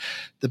focus on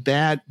the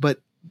bad. But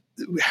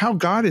how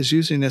God is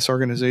using this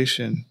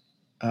organization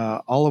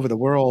all over the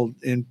world,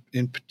 in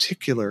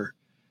particular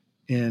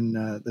in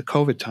the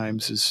COVID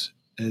times,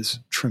 is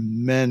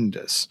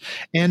tremendous.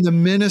 And the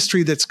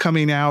ministry that's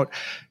coming out,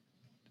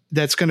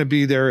 that's going to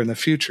be there in the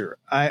future.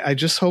 I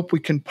just hope we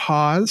can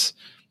pause,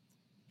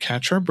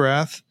 catch our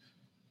breath,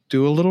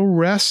 do a little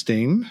rest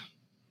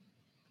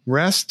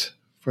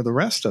for the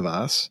rest of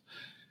us,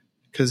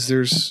 because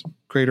there's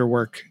greater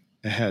work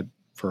ahead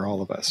for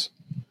all of us.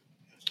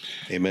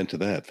 Amen to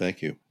that.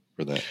 Thank you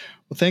for that.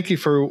 Well, thank you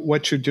for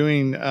what you're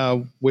doing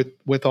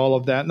with all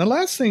of that. And the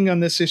last thing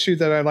on this issue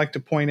that I'd like to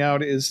point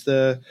out is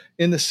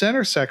in the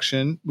center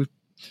section,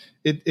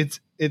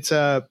 it's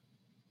a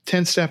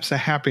 10 steps to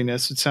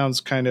happiness. It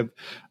sounds kind of,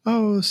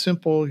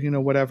 simple,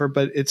 whatever,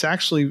 but it's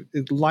actually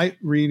light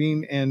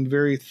reading and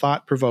very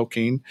thought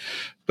provoking.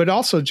 But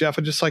also, Jeff,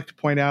 I'd just like to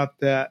point out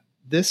that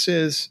this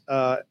is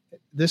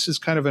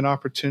kind of an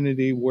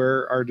opportunity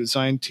where our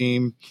design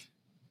team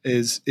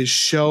is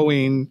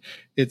showing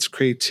its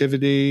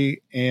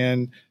creativity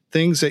and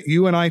things that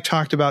you and I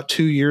talked about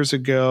 2 years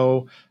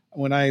ago.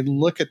 When I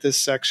look at this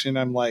section,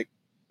 I'm like,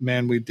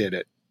 man, we did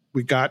it.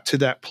 We got to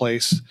that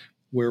place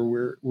where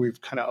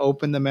we've kind of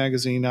opened the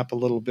magazine up a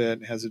little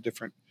bit. It has a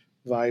different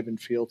vibe and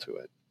feel to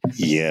it.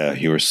 Yeah,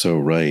 you are so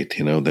right.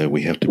 That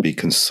we have to be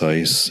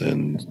concise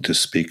and to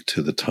speak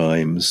to the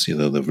times,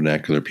 the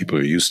vernacular people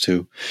are used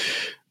to.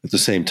 At the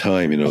same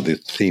time, the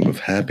theme of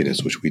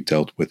happiness, which we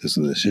dealt with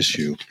in this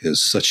issue,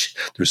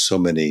 there's so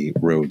many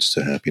roads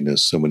to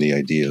happiness, so many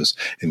ideas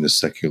in the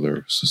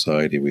secular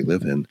society we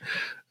live in.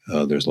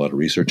 There's a lot of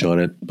research on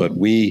it, but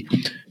we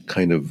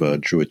kind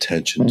of drew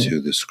attention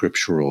to the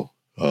scriptural,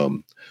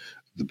 the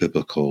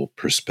biblical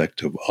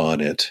perspective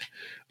on it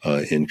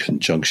in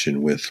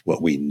conjunction with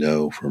what we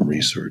know from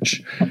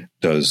research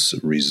does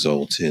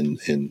result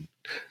in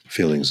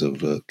feelings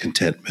of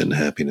contentment,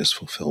 happiness,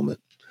 fulfillment.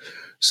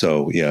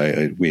 So,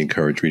 we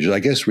encourage readers. I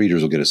guess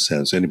readers will get a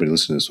sense. Anybody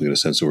listening to this will get a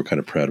sense that we're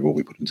kind of proud of what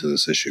we put into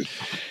this issue.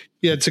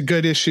 Yeah, it's a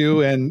good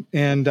issue,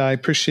 and I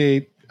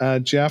appreciate,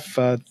 Jeff,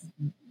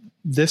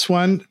 this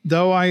one,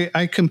 though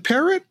I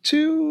compare it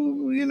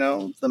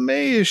to, the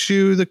May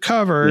issue, the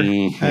cover.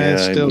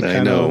 I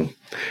know.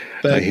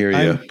 But I hear you.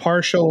 I'm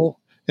partial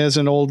as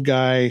an old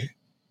guy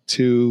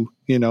to,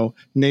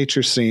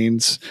 nature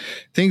scenes,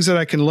 things that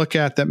I can look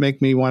at that make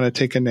me want to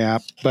take a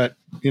nap. But,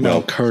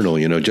 Well,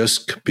 Colonel,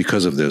 just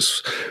because of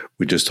this,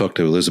 we just talked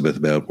to Elizabeth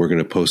about we're going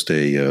to post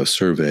a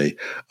survey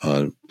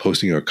on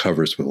posting our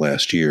covers from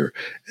last year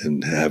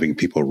and having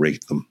people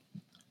rate them.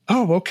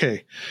 Oh,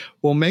 okay.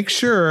 Well, make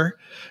sure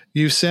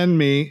you send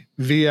me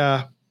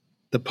via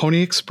the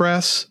Pony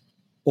Express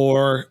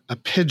or a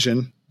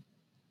pigeon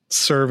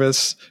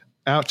service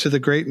out to the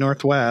Great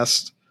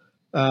Northwest.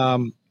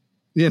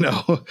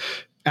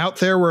 Out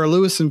there where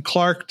Lewis and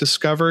Clark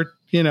discovered,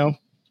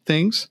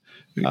 things.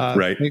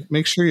 Right.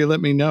 Make sure you let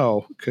me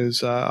know,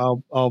 because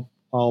I'll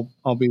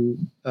be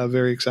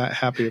very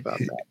happy about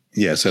that.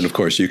 Yes, and of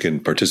course you can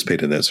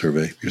participate in that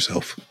survey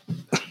yourself.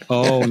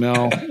 Oh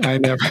no, I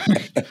never.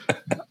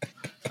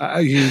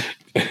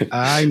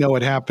 I know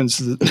what happens.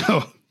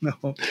 No.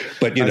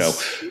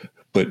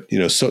 But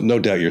so no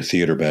doubt your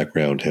theater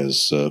background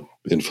has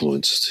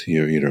influenced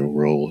your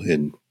role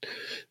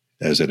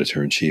as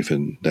editor-in-chief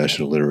and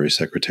National Literary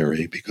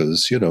Secretary,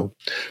 because,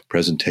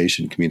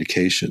 presentation,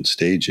 communication,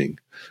 staging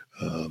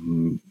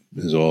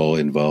is all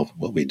involved in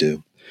what we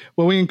do.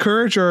 Well, we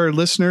encourage our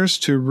listeners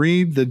to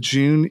read the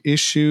June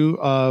issue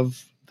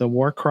of The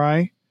War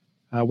Cry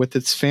with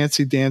its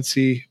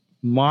fancy-dancy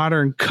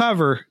modern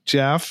cover,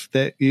 Jeff,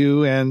 that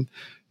you and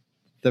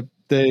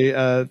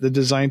the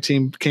design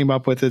team came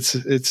up with.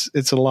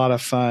 It's a lot of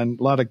fun,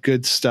 a lot of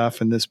good stuff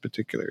in this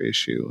particular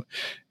issue,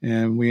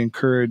 and we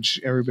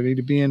encourage everybody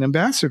to be an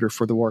ambassador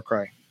for The War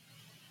Cry.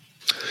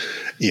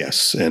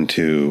 Yes, and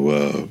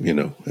to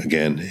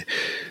again,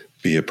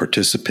 be a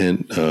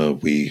participant.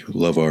 We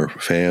love our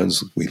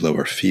fans, we love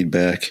our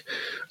feedback,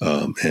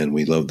 and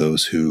we love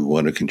those who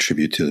want to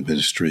contribute to the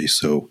ministry.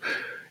 So,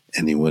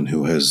 anyone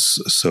who has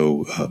a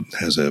story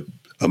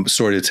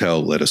to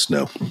tell, let us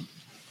know.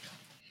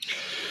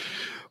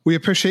 We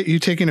appreciate you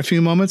taking a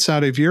few moments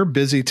out of your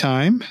busy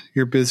time,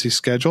 your busy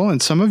schedule. And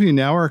some of you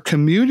now are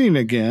commuting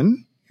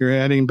again. You're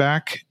heading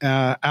back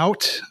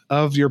out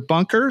of your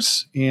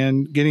bunkers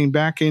and getting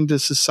back into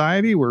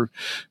society. We're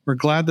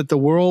glad that the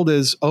world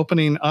is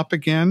opening up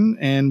again,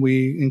 and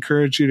we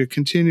encourage you to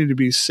continue to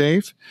be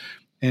safe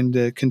and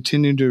to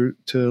continue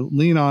to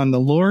lean on the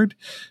Lord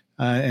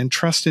and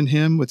trust in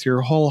Him with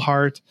your whole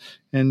heart,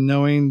 and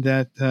knowing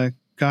that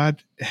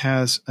God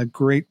has a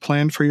great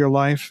plan for your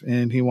life,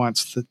 and He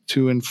wants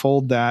to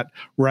unfold that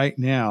right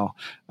now,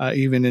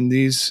 even in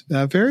these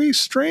very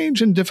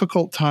strange and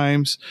difficult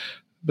times.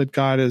 But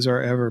God is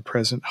our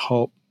ever-present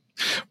hope.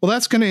 Well,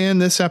 that's going to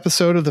end this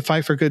episode of the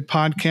Fight for Good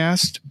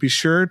podcast. Be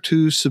sure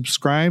to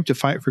subscribe to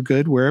Fight for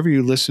Good wherever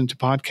you listen to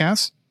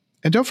podcasts.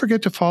 And don't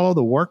forget to follow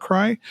The War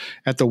Cry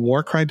at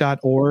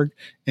thewarcry.org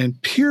and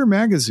Peer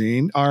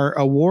Magazine, our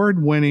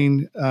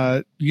award-winning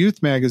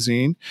youth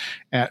magazine,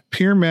 at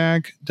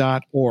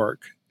peermag.org.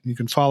 You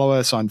can follow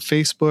us on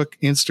Facebook,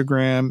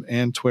 Instagram,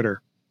 and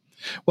Twitter.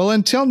 Well,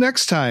 until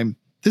next time,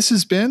 this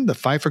has been the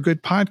Fight for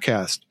Good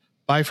podcast.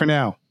 Bye for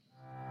now.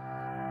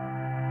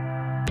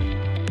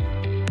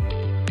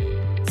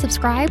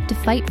 Subscribe to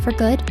Fight for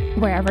Good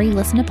wherever you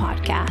listen to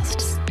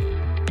podcasts.